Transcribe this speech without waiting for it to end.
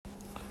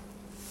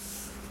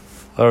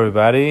Hello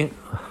everybody,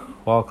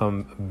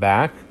 welcome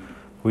back.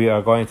 We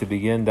are going to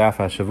begin Daf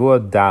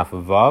HaShavua, Daf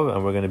Vav,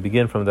 and we're going to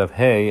begin from Daf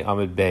Hey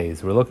Amid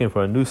Beis. We're looking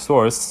for a new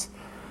source.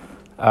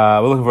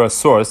 We're looking for a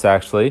source,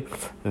 actually,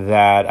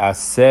 that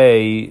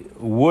Asay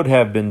would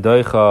have been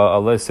Doicha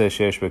Alesei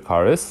Sheish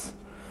Bekaris,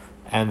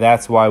 and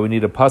that's why we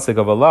need a pasuk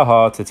of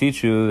Allah to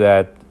teach you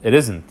that it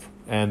isn't,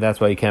 and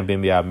that's why you can't be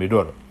in Biyab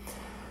Midura.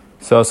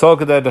 So, we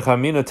could learn out of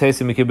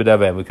Kibbud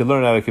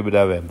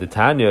Avim. The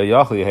Tanya,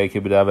 Yachli, hey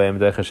Kibbud Avim,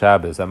 Deicha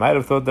Shabbos. I might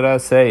have thought that I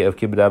say of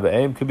Kibbud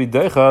Avim could be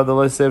Deicha, the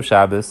let's say of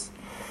Shabbos,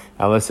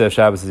 and let's say of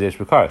Shabbos is Yesh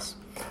Bekaris.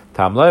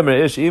 Tam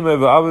Leimer, Ish Ime,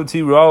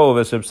 V'avuti Ro,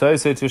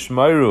 V'shebsaise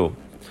Tishmairu.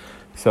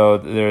 So,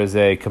 there is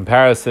a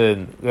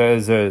comparison, there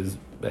is a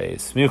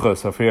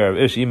smichos of here of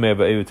Ish Ime,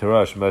 V'avuti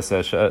Ro,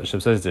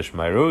 Shebsaise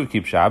Tishmairu,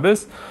 keep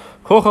Shabbos.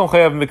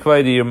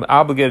 You're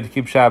obligated to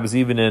keep Shabbos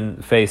even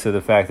in face of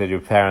the fact that your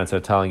parents are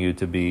telling you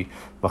to be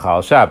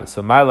Machal Shabbos.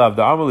 So my love,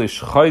 the Amrli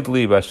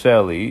Shchoitli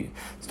Basheli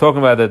is talking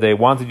about that they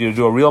wanted you to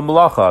do a real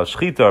Malacha,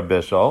 Shchitar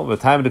Bishol, the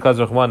time because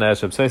and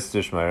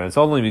it's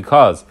only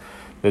because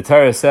the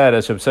Torah said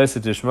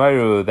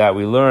that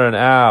we learn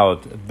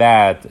out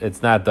that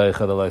it's not Daicha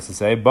the Leis to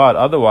say, but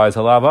otherwise,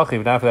 Halav Achi,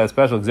 if not for that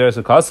special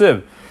Xeris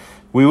Akasiv,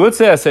 we would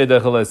say Asay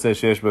Daicha Leis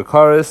Sheish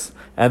Bekaris,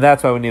 and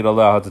that's why we need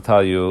Allah to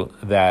tell you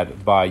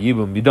that by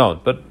Yibum you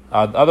don't. But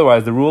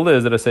otherwise, the rule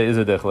is that Asay is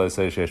a Daicha Leis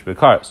Sheish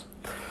Bekaris.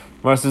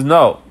 Mar says,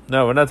 no,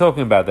 we're not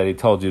talking about that he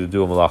told you to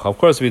do a malacha. Of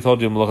course, if he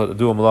told you to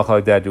do a malacha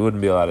like that, you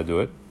wouldn't be allowed to do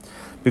it.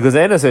 Because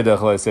Ein Asay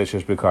Daicha Leis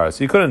Sheish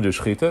Bekaris. You couldn't do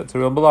Shechita, it's a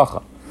real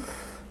malacha.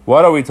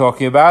 What are we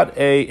talking about?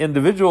 A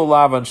individual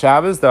lav on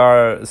Shabbos. There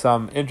are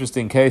some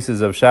interesting cases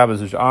of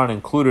Shabbos which aren't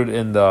included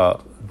in the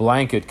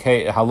blanket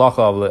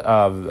halacha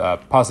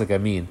of pasuk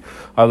Amin,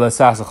 of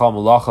lesasachal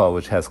malacha,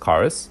 which has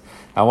karis.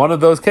 And one of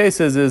those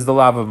cases is the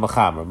lav of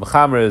mechamer.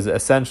 Mechamer is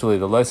essentially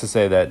the let's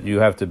say that you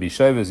have to be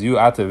shavis, you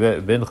ata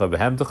bincha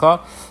behemtecha.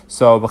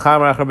 So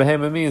mechamer achar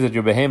behema means that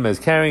your behema is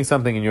carrying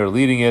something and you're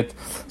leading it.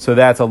 So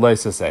that's a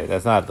let's say.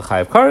 That's not the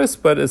chayav karis,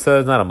 but it's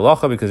not a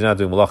malacha because you're not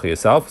doing malacha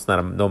yourself. It's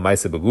not no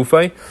ma'aseh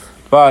begufay,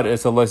 but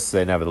it's a let's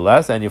say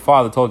nevertheless. And your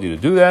father told you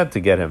to do that to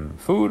get him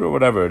food or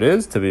whatever it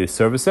is to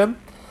service him.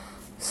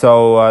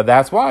 So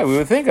that's why we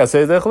would think I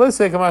say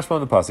kamash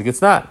on the pasuk.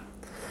 It's not.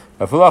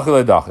 So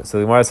the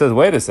Gemara says,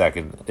 wait a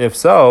second. If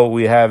so,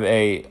 we have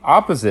a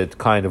opposite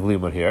kind of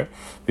limud here,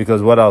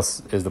 because what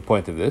else is the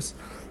point of this?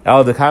 We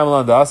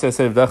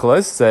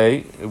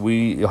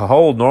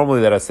hold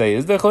normally that I say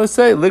is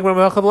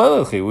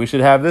deicha. We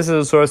should have this as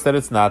a source that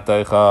it's not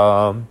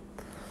deicha.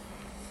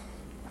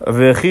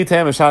 They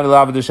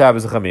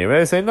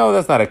say no,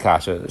 that's not a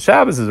kasha.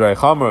 Shabbos is very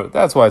chamer.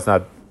 That's why it's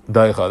not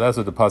deicha. That's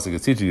what the pasuk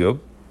is teaching you.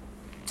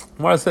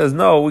 Gemara says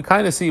no. We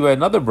kind of see by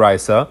another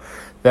brisa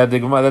that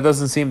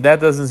doesn't seem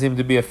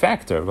to be a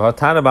factor. The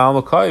Tanya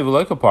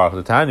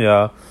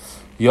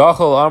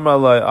Yachol Amra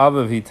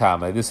Aviv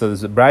Hitame. This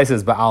brisa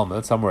is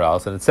Ba'alma somewhere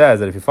else, and it says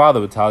that if your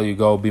father would tell you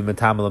go be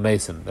metamel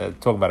mason, they're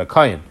talking about a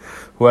kohen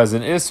who has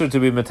an isser to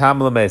be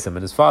metamel mason,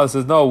 and his father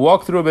says no,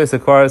 walk through a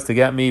basic chorus to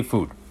get me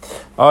food.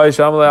 Don't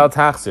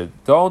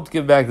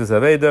give back this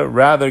aveda,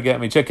 rather get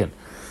me chicken.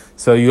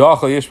 So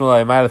Yachol Yishmael,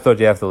 I might have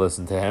thought you have to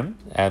listen to him,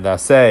 and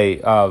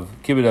say of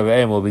Kibbud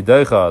Avim will be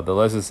Deicha, the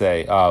let's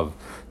say of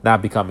not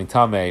becoming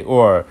Tameh,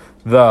 or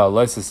the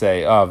let's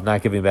say of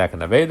not giving back an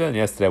Aveda. And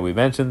yesterday we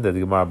mentioned that the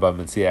Gemara Bava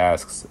Metzia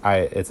asks,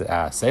 it's an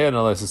Asay,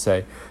 and let's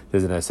say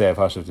there's an Asay of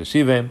Hashav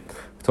Teshivim.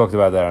 We talked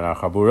about that in our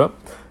Chabura.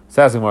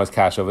 So that's Gemara's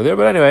cash over there.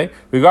 But anyway,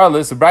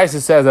 regardless, the Brisa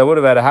says I would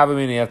have had a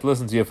Havamina. You have to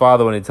listen to your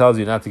father when he tells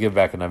you not to give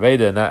back an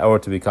Aveda or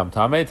to become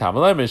Tameh.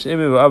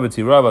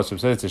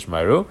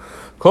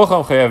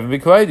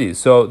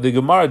 So the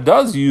Gemara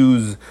does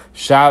use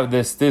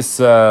this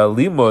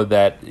limud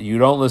that you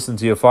don't listen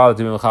to your father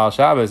to be Mechal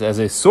Shabbos as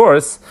a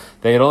source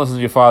that you don't listen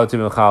to your father to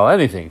be Mechal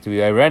anything, to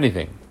be ever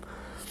anything.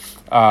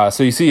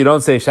 So you see, you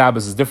don't say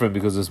Shabbos is different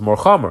because it's more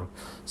chomer.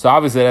 So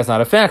obviously that's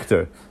not a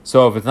factor.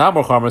 So if it's not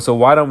more chomer, so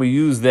why don't we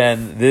use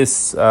then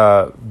this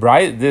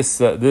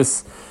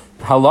this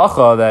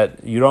halacha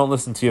that you don't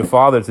listen to your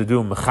father to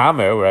do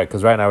mechamer, right?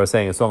 Because right now we're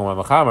saying it's talking about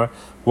mechamer.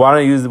 Why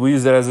don't we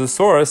use it as a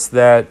source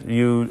that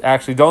you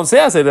actually don't say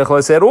asay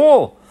dechalase at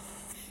all?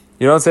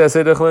 You don't say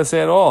asay dechalase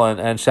at all,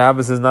 and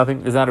Shabbos is not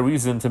a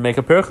reason to make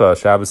a pircha.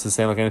 Shabbos is the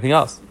same like anything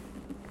else.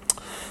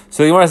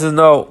 So the Gemara says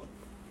no.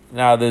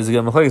 Now there's a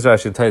Machlekes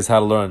Rashi that tells you how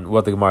to learn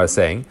what the Gemara is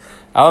saying.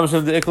 No, you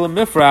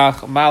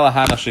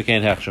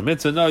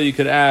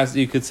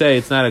could say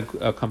it's not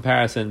a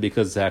comparison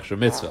because it's extra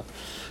mitzvah.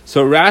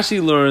 So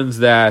Rashi learns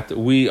that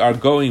we are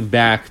going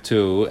back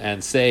to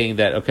and saying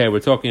that, okay,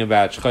 we're talking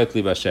about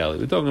Shchoitli Basheli.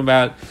 We're talking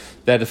about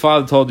that the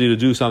father told you to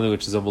do something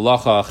which is a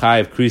malacha, a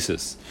chayiv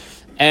krisis.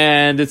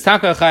 And it's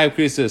taka chayiv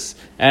krisis.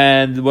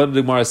 And what did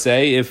the Gemara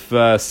say? If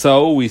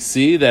so, we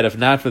see that if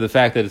not for the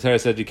fact that the Torah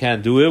said you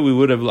can't do it, we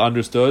would have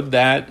understood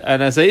that.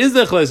 And I say, is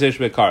the chlesesh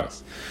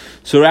bekaris?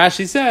 So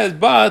Rashi says,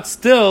 but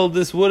still,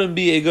 this wouldn't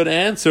be a good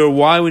answer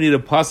why we need a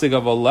pasuk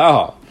of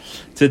Allah.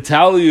 to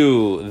tell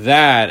you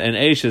that an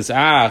Eishes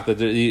Ach,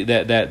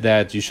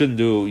 that you shouldn't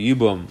do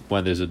Yibum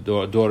when there's a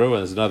daughter, when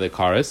there's another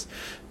Karis.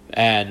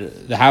 And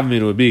the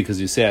Havmin would be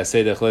because you say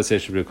Aseda Chalese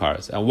Shesh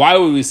B'Karis. And why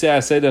would we say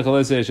Aseda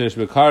Chalese Shesh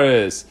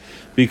B'Karis?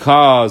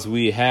 Because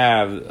we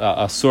have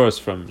a source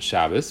from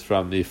Shabbos,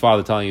 from the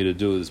father telling you to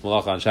do this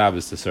Malach on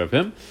Shabbos to serve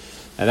him.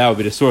 And that would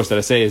be the source that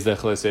I say is the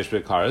Chalese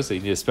Shesh B'Karis. So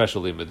you need a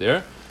special limit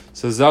there.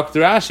 So Zok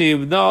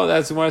Rashi, no,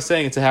 that's what I'm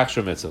saying. It's a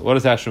Hachshir Mitzvah. What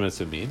does Hachshir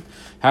Mitzvah mean?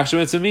 Hachshir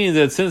Mitzvah means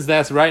that since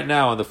that's right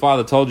now and the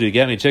father told you to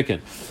get me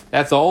chicken,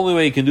 that's the only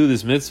way you can do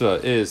this mitzvah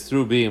is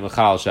through being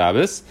Mechal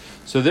Shabbos.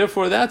 So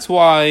therefore, that's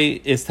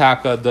why it's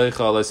Taka Doicha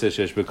Alesei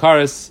Shesh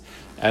B'Karis,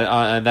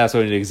 and that's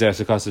why we need Exer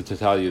Sekasa to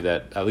tell you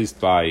that at least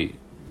by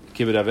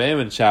Kibbut Avayim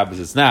and Shabbos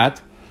it's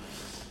not.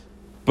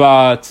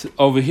 But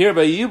over here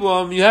by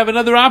Yibum, you have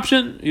another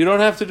option. You don't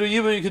have to do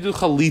Yibum, you can do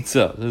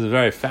Chalitza. This is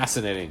very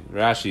fascinating.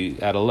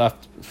 Rashi, at a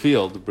left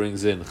field,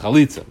 brings in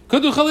Chalitza.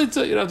 Could do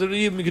Chalitza, you don't have to do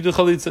Yibum, you can do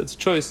Chalitza, it's a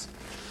choice.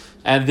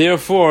 And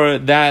therefore,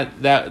 that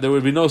there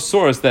would be no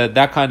source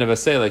that kind of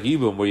assay, like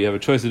Yibum, where you have a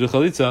choice to do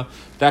Chalitza,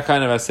 that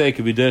kind of assay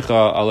could be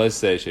Deicha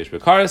Alesei Shesh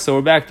B'Karis. So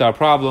we're back to our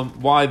problem.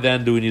 Why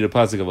then do we need a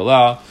pasuk of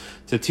Allah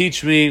to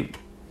teach me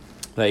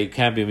that you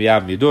can't be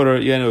miyav your daughter?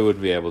 You anyway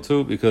wouldn't be able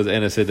to, because so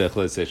that's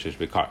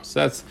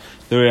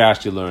the way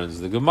Rashi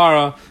learns the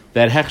Gemara,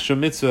 that Hechsher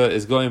Mitzvah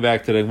is going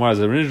back to the Gemara's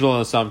original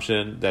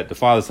assumption that the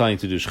father is telling you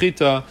to do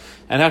Shechita,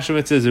 and Hechsher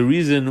Mitzvah is a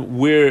reason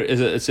where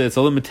it's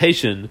a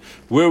limitation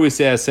where we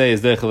say is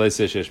Deichel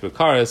Shesh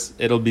B'Karis.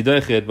 It'll be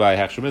Deiched by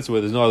Hechsher Mitzvah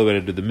where there's no other way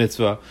to do the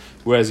mitzvah,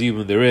 whereas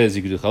even there is,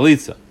 you can do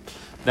Chalitza.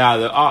 Now,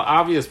 the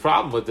obvious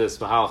problem with this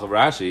Mahalach of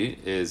Rashi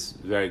is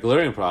a very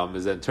glaring problem,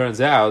 is that it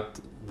turns out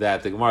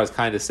that the Gemara is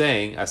kind of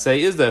saying, Asay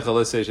is the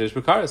Chalesei Shesh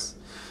B'Karis.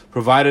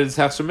 Provided it's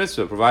Hechsher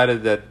Mitzvah,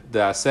 provided that the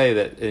Asay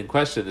that in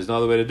question, there's no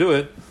other way to do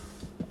it,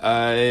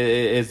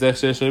 it's the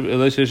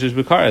Chalesei Shesh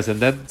B'Karis. And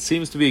that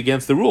seems to be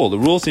against the rule. The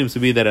rule seems to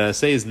be that an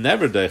Asay is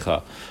never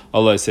Deicha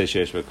Chalesei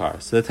Shesh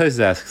B'Karis. So the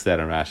Tosfos asks that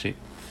on Rashi.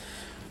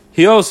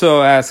 He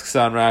also asks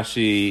on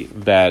Rashi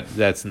that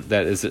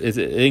it's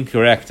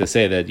incorrect to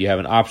say that you have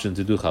an option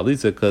to do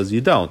Chalitza, because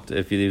you don't.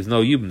 If there's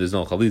no Yibum, there's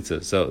no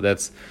Chalitza. So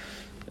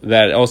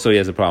that also he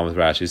has a problem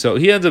with Rashi. So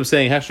he ends up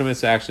saying Hechsher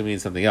Mitzvah actually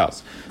means something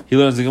else. He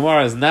learns the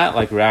Gemara is not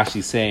like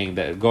Rashi saying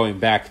that going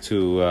back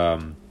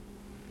to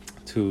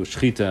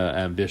Shechita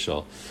and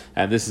Bishul,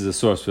 and this is a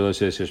source for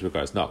Shesh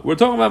B'Karis. No, we're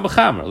talking about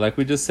Mechamer, like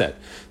we just said.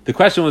 The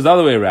question was the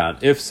other way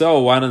around. If so,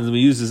 why don't we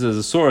use this as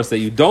a source that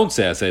you don't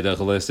say Asay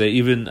Dechel,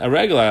 even a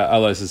regular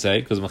Alay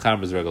say, because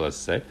Mechamer is a regular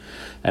say.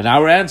 And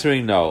now we're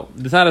answering no.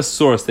 It's not a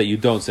source that you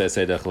don't say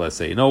Asay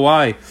Dechel. You know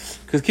why?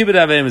 Because Kibbut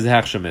Avayim is a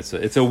Hechsher Mitzvah.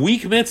 It's a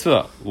weak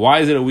mitzvah. Why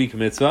is it a weak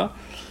mitzvah?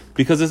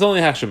 Because it's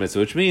only Hechsher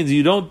Mitzvah, which means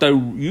you don't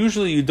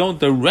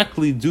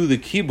directly do the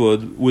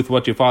Kibbud with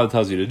what your father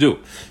tells you to do.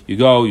 You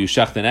go, you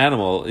shecht an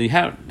animal, you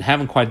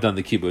haven't quite done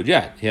the Kibbud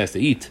yet. He has to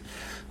eat.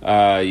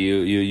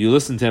 You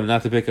listen to him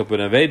not to pick up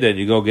an Aveda, and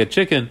you go get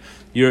chicken.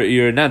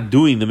 You're not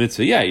doing the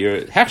mitzvah. Yeah,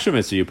 you're Hechsher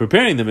Mitzvah. You're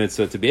preparing the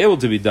mitzvah to be able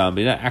to be done,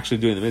 but you're not actually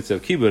doing the mitzvah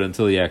of Kibbud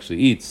until he actually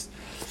eats.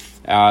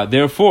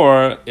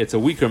 Therefore, it's a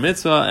weaker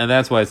mitzvah, and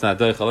that's why it's not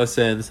Deichel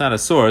Asay, and it's not a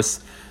source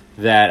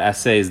that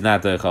Asay is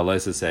not Deichel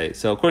Asay.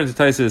 So according to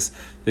Tosfos,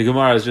 the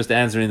Gemara is just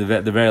answering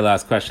the very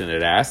last question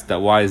it asked, that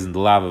why isn't the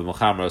lav of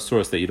Mechamer a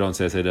source that you don't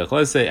say Asay Deichel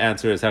Asay?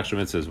 Answer is Hechsher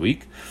Mitzvah is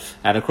weak.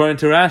 And according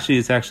to Rashi,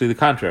 it's actually the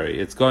contrary.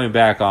 It's going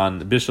back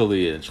on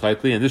Bishuli and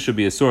Shleitli, and this should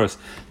be a source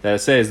that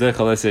Asay is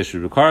Deichel Asay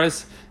Shesh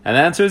B'Karis. And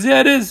the answer is,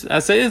 yeah, it is.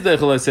 Asay is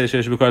Deichel Asay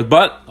Shesh B'Karis,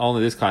 but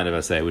only this kind of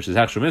Asay, which is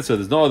Hechsher Mitzvah.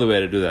 There's no other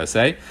way to do the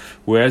Asay.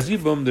 Whereas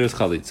Yibum, there's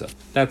Chalitza.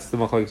 That's the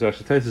Machlokes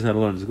Rashi Tosfos how to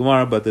learn this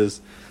Gemara, but there's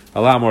a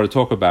lot more to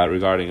talk about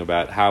regarding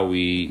about how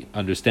we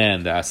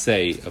understand the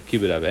Asay of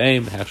Kibbut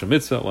Avayim, Hechsher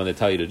Mitzvah, when they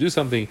tell you to do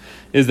something,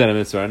 is that a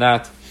mitzvah or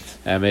not?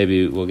 And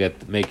maybe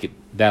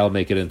that'll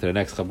make it into the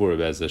next Chabura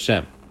Be'ez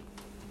Hashem.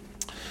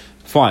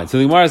 Fine. So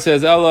the Gemara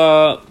says,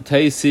 Ella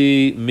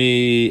Teisi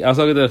mi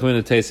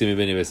Teisi mi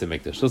Bini Beis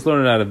Hamikdash. Let's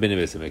learn it out of Bini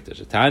Beis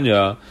Hamikdash.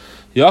 Tanya,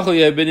 Yachal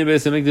Yeh Bini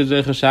Beis Hamikdash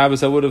Deicha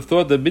Shabbos. I would have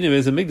thought that Bini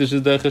Beis Hamikdash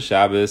is Deicha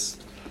Shabbos.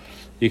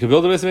 You can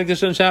build a Beis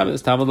Hamikdash on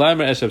Shabbos. Talmud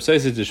Leimer Eshab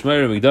Seisit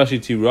Tishmeir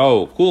Mikdashi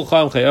Tiro Kul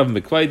Cham Chayav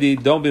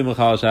Mikvaidi. Don't be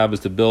Mechal Shabbos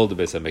to build a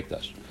Beis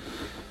Hamikdash.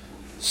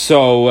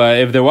 So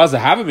if there was a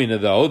Havamina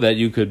though that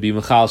you could be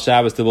Mechal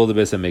Shabbos to build a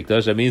Beis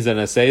Hamikdash, that means that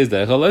Asay is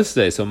Deichel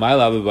Asay. So my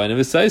love of Baina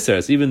is Seiser.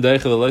 It's even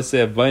Deichel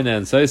Asay of Baina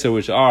and Seiser,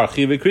 which are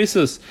Chive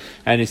Krisus,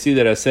 and you see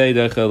that Asay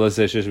Deichel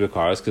Asay Shesh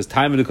B'Karis, because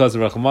time because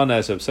of Rachmana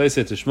Eshab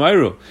Seiser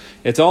Tishmeiru.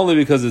 It's only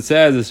because it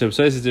says Eshab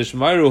Seiser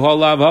Tishmeiru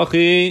Halav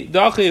Hachi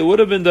Dachi. It would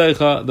have been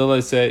Deichel the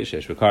Asay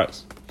Shesh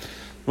B'Karis.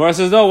 Mora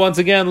says no. Once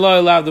again, Lo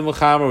Lav the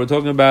Mechamer. We're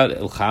talking about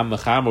Ilcham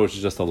Mechamer, which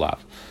is just a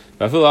lav.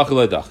 V'afil Hachi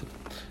Lo Dachi.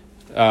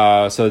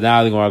 So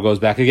now the Gemara goes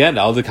back again.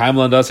 If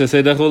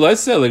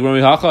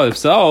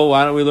so,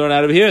 why don't we learn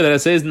out of here that it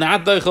says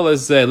not Deichel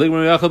Asay?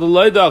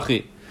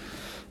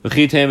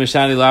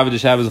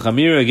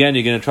 Again,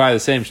 you're going to try the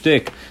same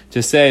shtick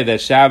to say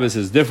that Shabbos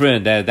is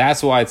different.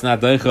 That's why it's not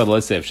Deichel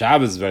Asay. If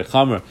Shabbos is very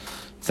chamer,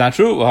 It's not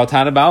true. The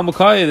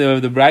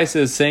Brisa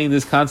is saying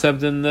this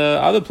concept in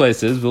other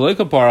places,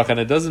 and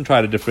it doesn't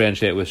try to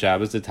differentiate with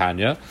Shabbos. The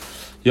Tanya.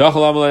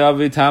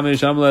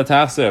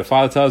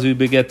 Father tells you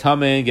to get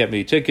tummy, get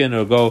me chicken,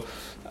 or go.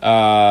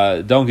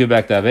 Don't give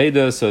back the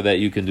Aveda so that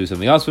you can do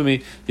something else for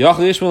me.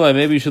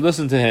 Maybe you should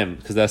listen to him,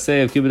 because that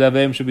say of Kibbutz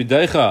Avim should be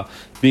Deicha,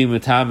 being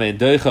Metame,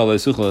 Deicha,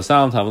 Lesuchel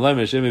Asam, Tamalem,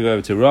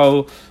 Shemi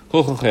Tiro,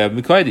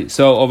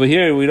 so over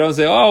here we don't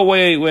say, oh,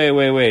 wait,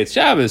 it's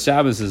Shabbos.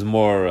 Shabbos is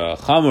more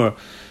Chamor.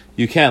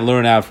 You can't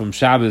learn out from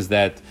Shabbos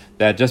that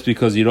just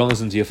because you don't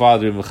listen to your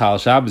father in Mechal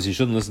Shabbos, you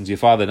shouldn't listen to your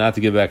father not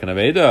to give back an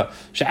Aveda.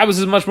 Shabbos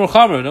is much more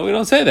Chamor. No, we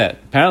don't say that.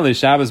 Apparently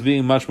Shabbos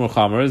being much more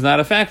Chamor is not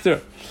a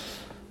factor.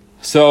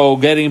 So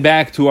getting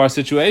back to our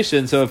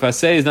situation, so if I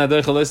say it's not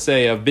Derech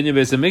Lissei of Binyan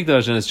Beis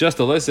HaMikdash and it's just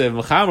a Lissei of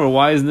Mechamer,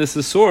 why isn't this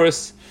a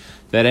source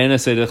that ain't a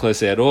Derech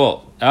Lissei at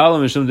all?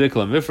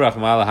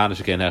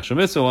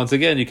 Once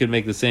again, you could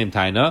make the same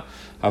taina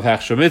of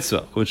Hechsher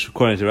Mitzvah, which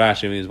according to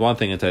Rashi means one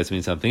thing and Tais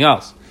means something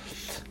else.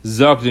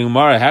 Zok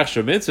Gemara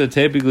Hechsher Mitzvah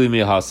typically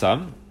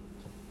mihasam.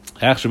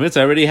 Hechsher Mitzvah,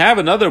 I already have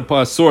another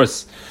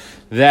source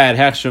that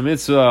Hechsher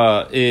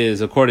Mitzvah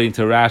is, according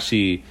to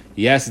Rashi,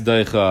 yes,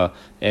 Deicha,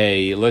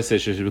 a Lissei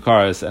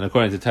Sheshibikaris, and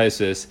according to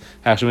Taisus,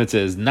 Hechsher Mitzvah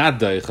is not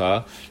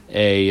Deicha,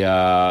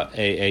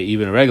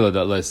 even a regular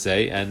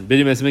Lissei, and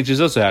Binyan Beis HaMikdash is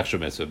also Hechsher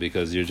Mitzvah,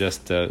 because you're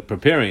just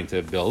preparing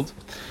to build.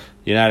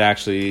 You're not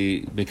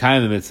actually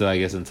Mekayim the Mitzvah, I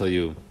guess, until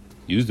you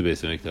use the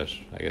Beis HaMikdash.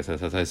 I guess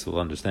that's how Taisus will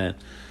understand.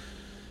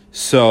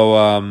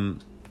 So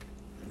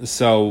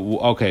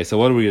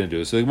what are we going to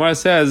do? So the Gemara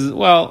says,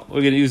 well,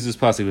 we're going to use this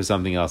pasuk for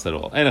something else at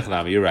all.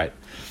 You're right.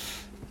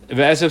 You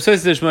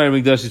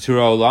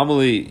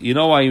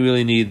know why you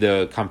really need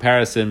the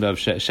comparison of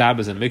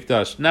Shabbos and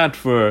Mikdash? Not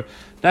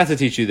to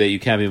teach you that you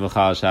can't be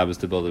Mechal Shabbos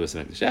to build a Beis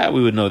HaMikdash. Yeah,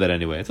 we would know that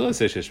anyway. Until I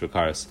say Shesh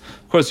B'Karis.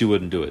 Of course you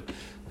wouldn't do it.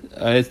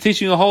 It's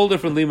teaching a whole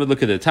different limud.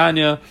 Look at the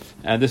Tanya,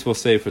 and this we'll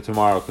save for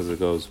tomorrow because it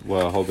goes,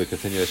 well, a whole big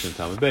continuation in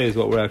Talmud Bay is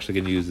what we're actually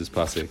going to use this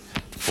pasuk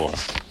for.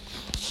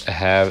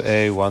 Have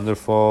a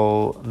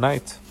wonderful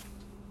night.